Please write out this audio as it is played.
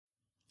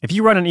If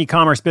you run an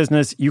e-commerce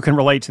business, you can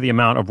relate to the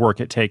amount of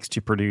work it takes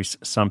to produce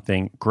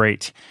something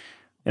great.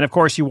 And of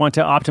course, you want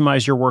to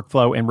optimize your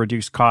workflow and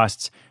reduce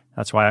costs.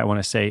 That's why I want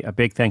to say a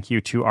big thank you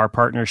to our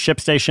partner,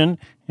 ShipStation,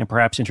 and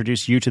perhaps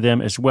introduce you to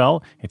them as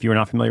well. If you're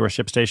not familiar with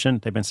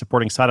ShipStation, they've been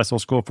supporting Side Hustle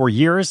School for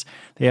years.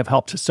 They have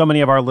helped so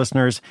many of our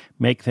listeners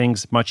make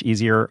things much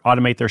easier,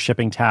 automate their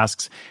shipping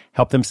tasks,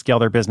 help them scale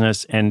their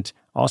business, and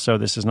also,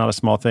 this is not a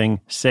small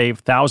thing, save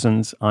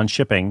thousands on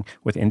shipping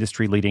with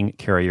industry-leading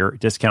carrier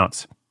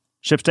discounts.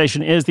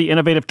 ShipStation is the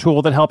innovative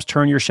tool that helps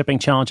turn your shipping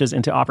challenges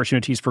into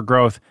opportunities for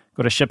growth.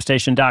 Go to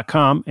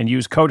ShipStation.com and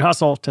use code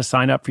HUSTLE to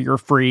sign up for your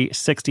free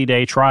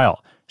 60-day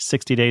trial.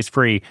 60 days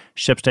free.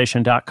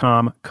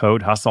 ShipStation.com,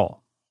 code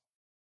HUSTLE.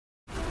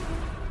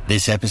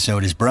 This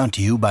episode is brought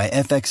to you by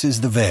FX's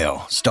The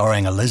Veil,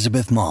 starring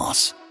Elizabeth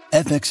Moss.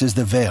 FX's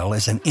The Veil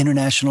is an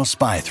international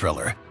spy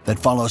thriller that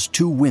follows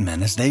two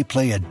women as they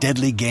play a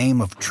deadly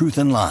game of truth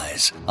and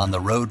lies on the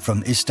road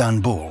from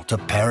Istanbul to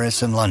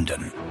Paris and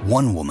London.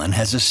 One woman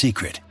has a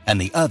secret,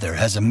 and the other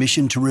has a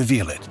mission to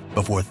reveal it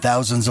before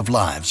thousands of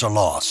lives are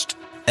lost.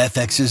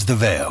 FX's The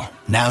Veil,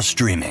 now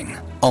streaming,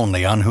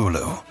 only on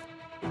Hulu.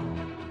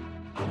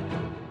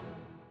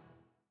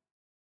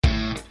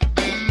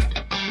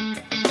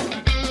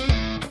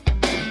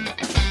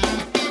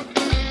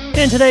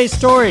 In today's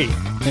story,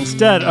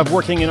 instead of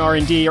working in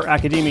R&D or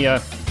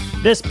academia,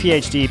 this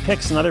PhD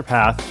picks another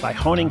path by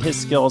honing his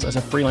skills as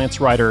a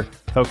freelance writer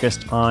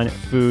focused on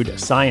food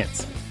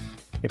science.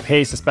 It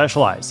pays to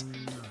specialize.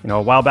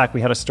 A while back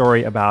we had a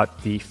story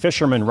about the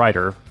fisherman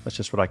writer. That's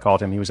just what I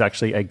called him. He was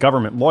actually a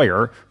government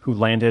lawyer who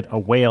landed a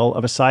whale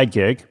of a side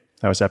gig.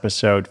 That was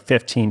episode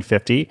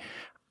 1550.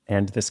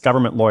 And this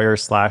government lawyer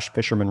 /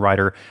 fisherman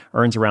writer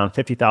earns around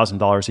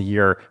 $50,000 a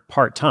year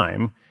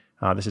part-time.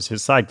 This is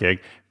his side gig,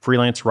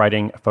 freelance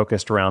writing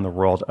focused around the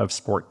world of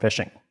sport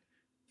fishing.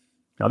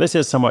 Now, this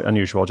is somewhat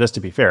unusual, just to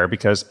be fair,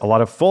 because a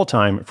lot of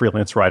full-time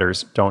freelance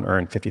writers don't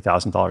earn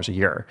 $50,000 a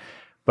year.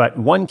 But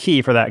one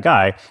key for that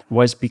guy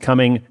was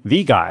becoming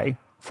the guy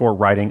for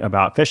writing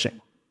about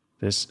fishing,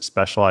 this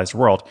specialized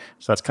world.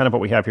 So that's kind of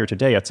what we have here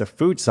today. It's a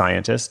food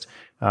scientist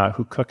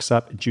who cooks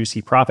up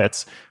juicy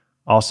profits.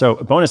 Also,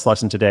 a bonus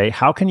lesson today,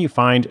 how can you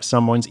find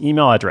someone's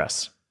email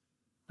address?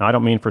 Now, I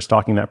don't mean for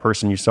stalking that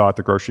person you saw at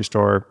the grocery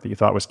store that you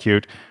thought was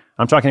cute.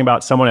 I'm talking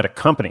about someone at a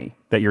company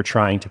that you're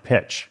trying to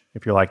pitch.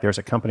 If you're like, there's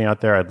a company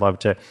out there, I'd love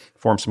to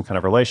form some kind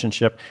of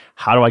relationship.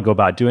 How do I go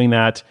about doing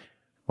that?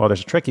 Well,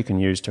 there's a trick you can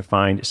use to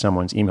find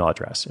someone's email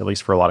address, at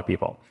least for a lot of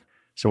people.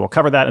 So we'll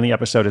cover that in the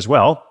episode as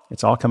well.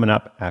 It's all coming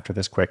up after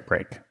this quick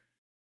break.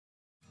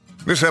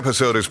 This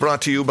episode is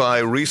brought to you by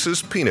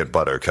Reese's Peanut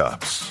Butter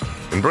Cups.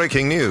 In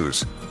breaking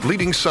news,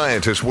 leading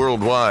scientists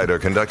worldwide are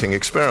conducting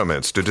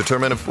experiments to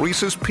determine if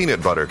Reese's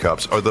Peanut Butter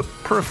Cups are the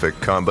perfect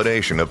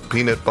combination of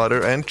peanut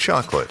butter and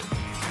chocolate.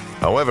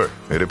 However,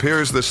 it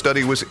appears the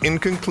study was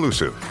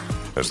inconclusive,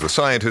 as the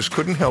scientists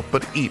couldn't help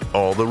but eat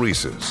all the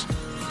Reese's.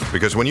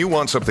 Because when you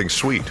want something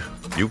sweet,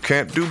 you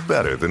can't do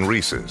better than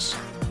Reese's.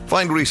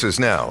 Find Reese's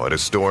now at a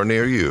store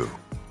near you.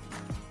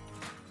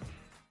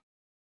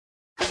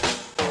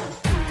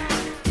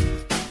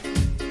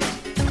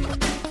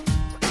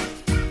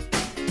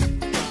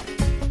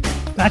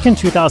 Back in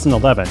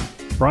 2011,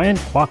 Brian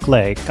Kwok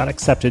Lei got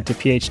accepted to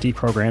PhD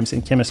programs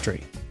in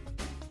chemistry.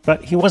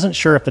 But he wasn't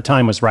sure if the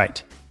time was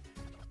right.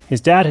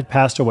 His dad had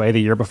passed away the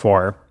year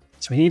before,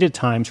 so he needed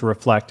time to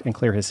reflect and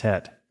clear his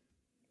head.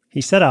 He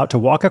set out to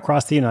walk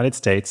across the United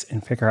States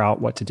and figure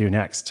out what to do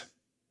next.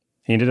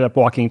 He ended up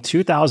walking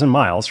 2,000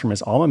 miles from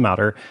his alma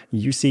mater,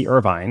 UC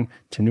Irvine,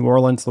 to New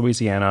Orleans,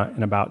 Louisiana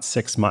in about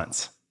 6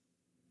 months.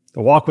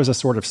 The walk was a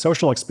sort of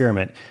social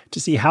experiment to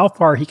see how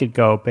far he could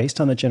go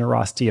based on the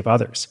generosity of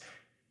others.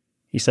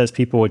 He says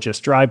people would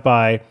just drive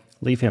by,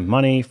 leave him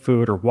money,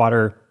 food, or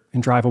water,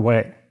 and drive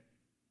away.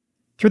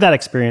 Through that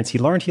experience, he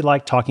learned he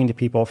liked talking to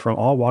people from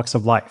all walks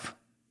of life,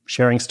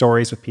 sharing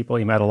stories with people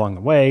he met along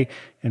the way,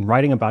 and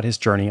writing about his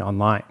journey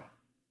online.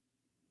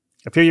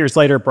 A few years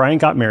later, Brian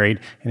got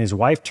married, and his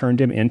wife turned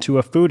him into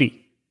a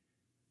foodie.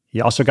 He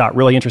also got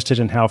really interested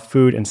in how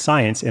food and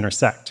science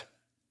intersect.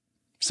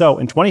 So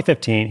in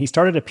 2015, he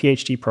started a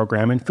PhD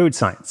program in food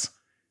science.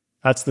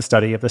 That's the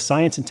study of the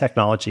science and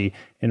technology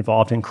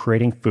involved in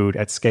creating food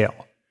at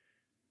scale.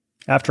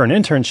 After an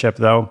internship,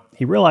 though,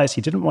 he realized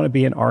he didn't want to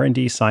be an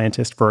R&D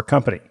scientist for a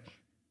company.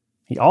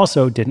 He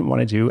also didn't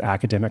want to do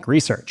academic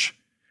research.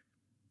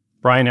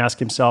 Brian asked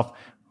himself,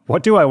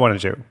 what do I want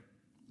to do?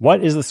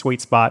 What is the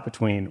sweet spot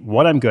between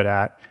what I'm good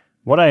at,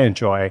 what I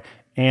enjoy,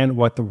 and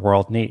what the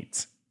world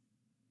needs?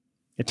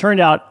 It turned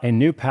out a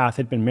new path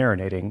had been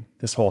marinating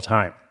this whole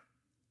time.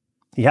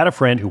 He had a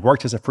friend who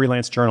worked as a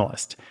freelance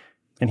journalist,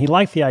 and he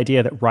liked the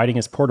idea that writing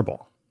is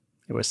portable.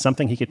 It was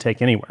something he could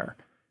take anywhere.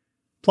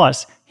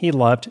 Plus, he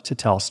loved to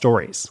tell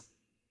stories.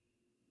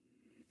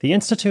 The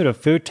Institute of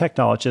Food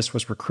Technologists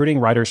was recruiting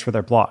writers for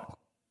their blog,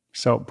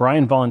 so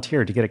Brian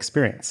volunteered to get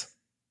experience.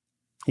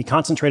 He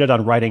concentrated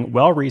on writing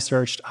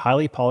well-researched,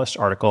 highly polished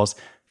articles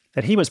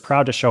that he was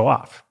proud to show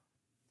off.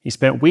 He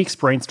spent weeks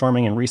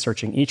brainstorming and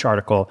researching each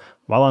article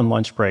while on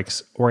lunch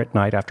breaks or at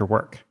night after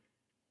work.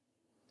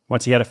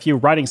 Once he had a few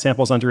writing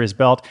samples under his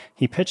belt,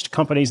 he pitched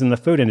companies in the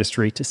food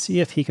industry to see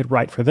if he could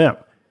write for them,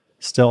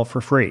 still for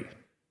free.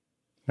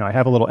 Now, I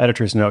have a little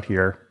editor's note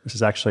here. This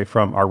is actually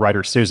from our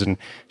writer, Susan.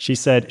 She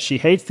said she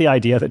hates the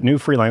idea that new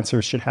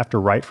freelancers should have to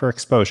write for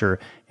exposure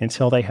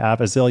until they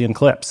have a zillion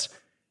clips.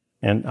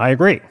 And I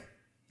agree.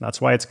 That's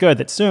why it's good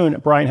that soon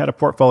Brian had a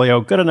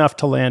portfolio good enough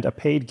to land a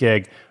paid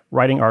gig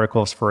writing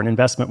articles for an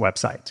investment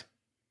website.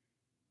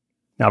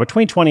 Now,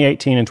 between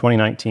 2018 and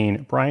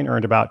 2019, Brian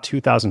earned about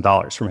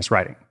 $2,000 from his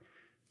writing.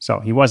 So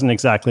he wasn't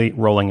exactly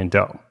rolling in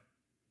dough.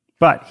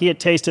 But he had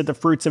tasted the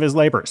fruits of his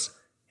labors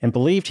and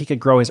believed he could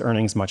grow his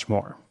earnings much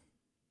more.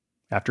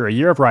 After a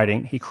year of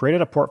writing, he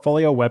created a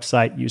portfolio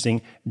website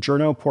using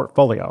Journo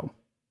Portfolio.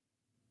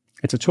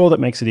 It's a tool that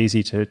makes it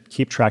easy to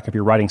keep track of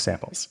your writing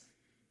samples.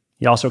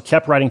 He also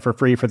kept writing for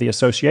free for the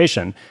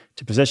association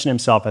to position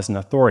himself as an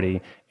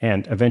authority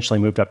and eventually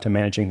moved up to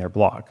managing their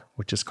blog,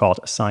 which is called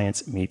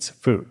Science Meets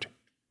Food.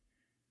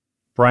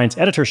 Brian's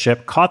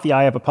editorship caught the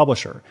eye of a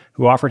publisher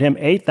who offered him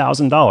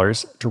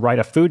 $8,000 to write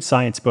a food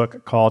science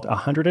book called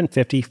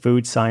 150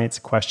 Food Science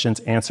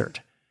Questions Answered.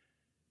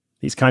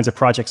 These kinds of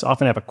projects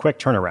often have a quick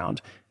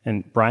turnaround,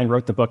 and Brian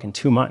wrote the book in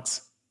 2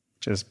 months,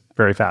 which is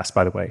very fast,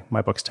 by the way.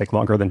 My books take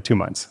longer than 2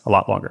 months, a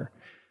lot longer.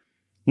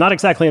 Not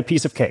exactly a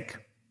piece of cake,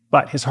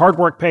 but his hard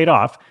work paid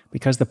off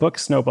because the book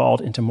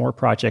snowballed into more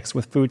projects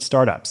with food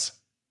startups.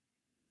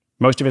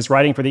 Most of his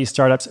writing for these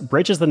startups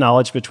bridges the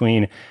knowledge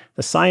between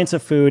the science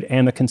of food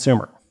and the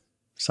consumer,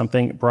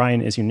 something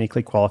Brian is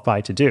uniquely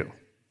qualified to do.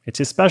 It's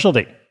his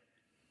specialty.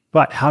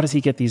 But how does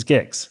he get these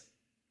gigs?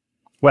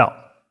 Well,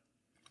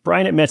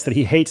 Brian admits that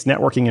he hates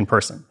networking in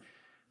person,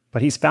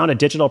 but he's found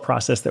a digital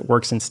process that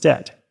works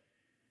instead.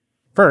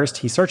 First,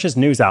 he searches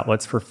news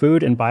outlets for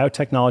food and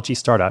biotechnology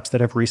startups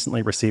that have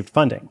recently received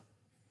funding.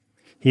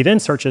 He then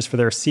searches for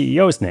their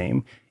CEO's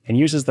name and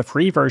uses the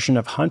free version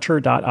of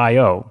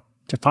Hunter.io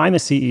to find the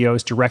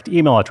CEO's direct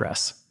email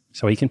address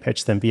so he can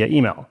pitch them via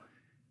email.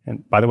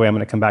 And by the way, I'm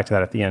going to come back to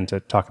that at the end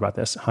to talk about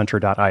this,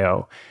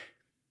 Hunter.io.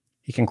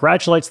 He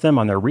congratulates them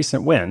on their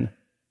recent win,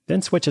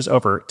 then switches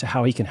over to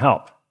how he can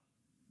help.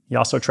 He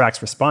also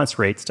tracks response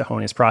rates to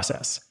hone his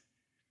process.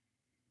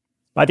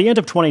 By the end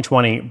of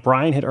 2020,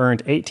 Brian had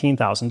earned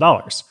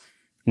 $18,000,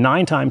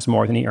 9 times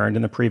more than he earned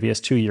in the previous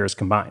 2 years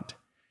combined.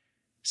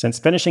 Since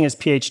finishing his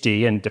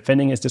PhD and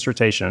defending his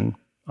dissertation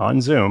on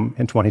Zoom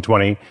in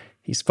 2020,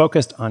 he's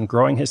focused on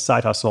growing his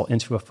side hustle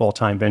into a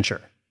full-time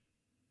venture.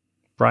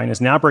 Brian is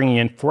now bringing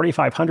in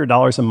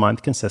 $4,500 a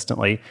month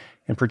consistently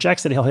and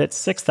projects that he'll hit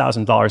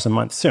 $6,000 a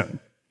month soon,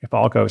 if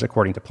all goes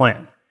according to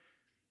plan.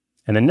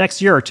 In the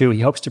next year or two,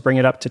 he hopes to bring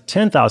it up to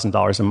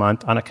 $10,000 a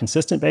month on a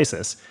consistent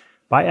basis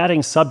by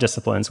adding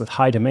subdisciplines with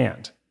high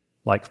demand,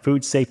 like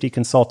food safety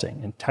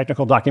consulting and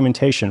technical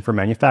documentation for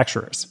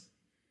manufacturers.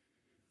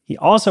 He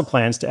also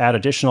plans to add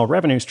additional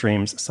revenue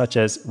streams such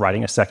as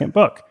writing a second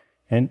book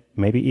and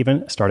maybe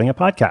even starting a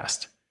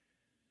podcast.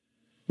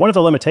 One of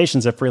the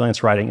limitations of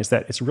freelance writing is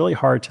that it's really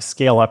hard to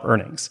scale up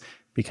earnings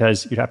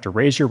because you'd have to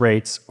raise your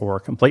rates or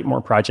complete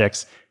more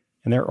projects,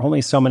 and there are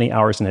only so many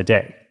hours in a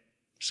day.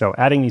 So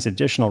adding these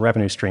additional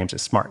revenue streams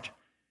is smart.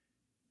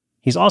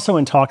 He's also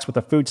in talks with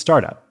a food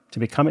startup to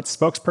become its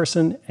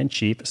spokesperson and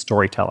chief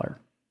storyteller.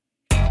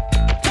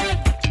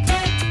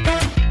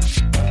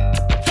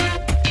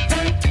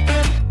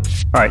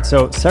 All right,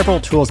 so several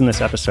tools in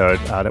this episode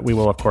that we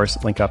will, of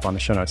course, link up on the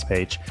show notes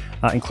page,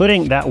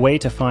 including that way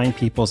to find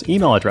people's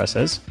email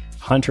addresses,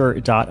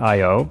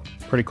 Hunter.io.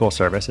 Pretty cool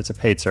service. It's a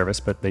paid service,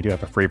 but they do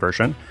have a free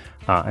version,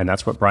 and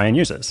that's what Brian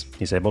uses.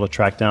 He's able to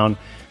track down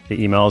the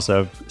emails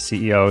of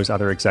CEOs,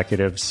 other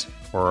executives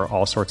for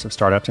all sorts of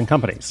startups and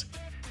companies.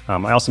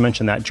 I also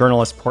mentioned that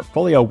journalist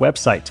portfolio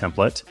website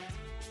template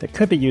that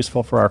could be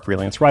useful for our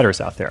freelance writers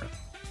out there.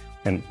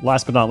 And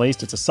last but not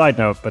least, it's a side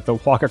note, but the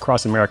Walk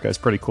Across America is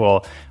pretty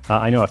cool.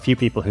 I know a few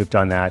people who've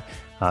done that.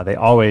 They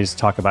always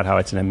talk about how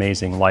it's an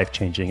amazing,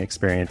 life-changing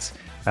experience.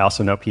 I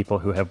also know people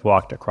who have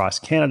walked across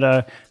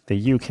Canada,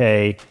 the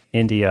UK,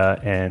 India,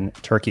 and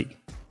Turkey.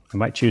 I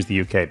might choose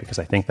the UK because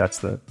I think that's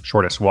the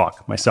shortest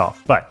walk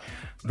myself. But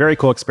very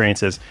cool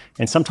experiences.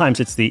 And sometimes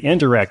it's the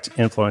indirect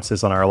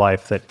influences on our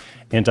life that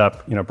end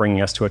up,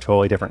 bringing us to a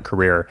totally different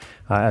career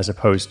as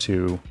opposed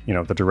to,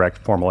 the direct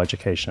formal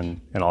education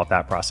and all of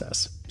that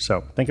process.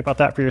 So think about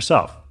that for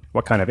yourself.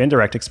 What kind of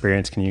indirect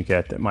experience can you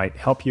get that might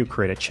help you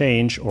create a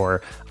change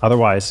or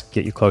otherwise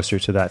get you closer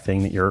to that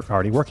thing that you're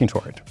already working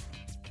toward?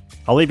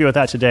 I'll leave you with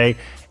that today.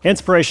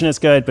 Inspiration is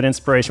good, but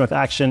inspiration with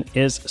action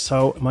is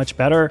so much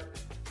better.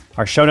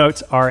 Our show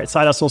notes are at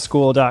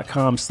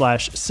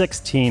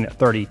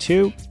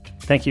sidehustleschool.com/1632.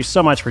 Thank you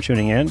so much for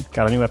tuning in.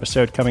 Got a new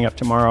episode coming up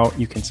tomorrow.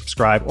 You can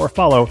subscribe or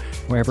follow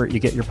wherever you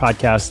get your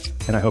podcast,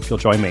 and I hope you'll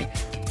join me.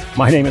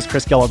 My name is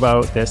Chris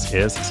Guillebeau. This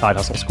is Side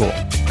Hustle School.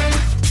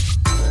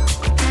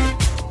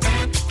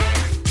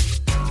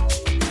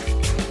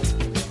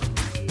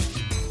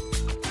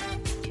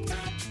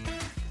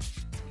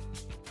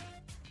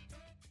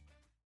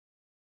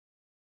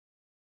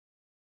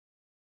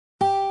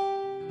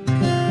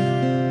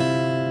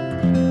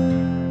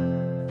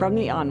 From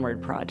the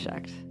Onward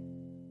Project.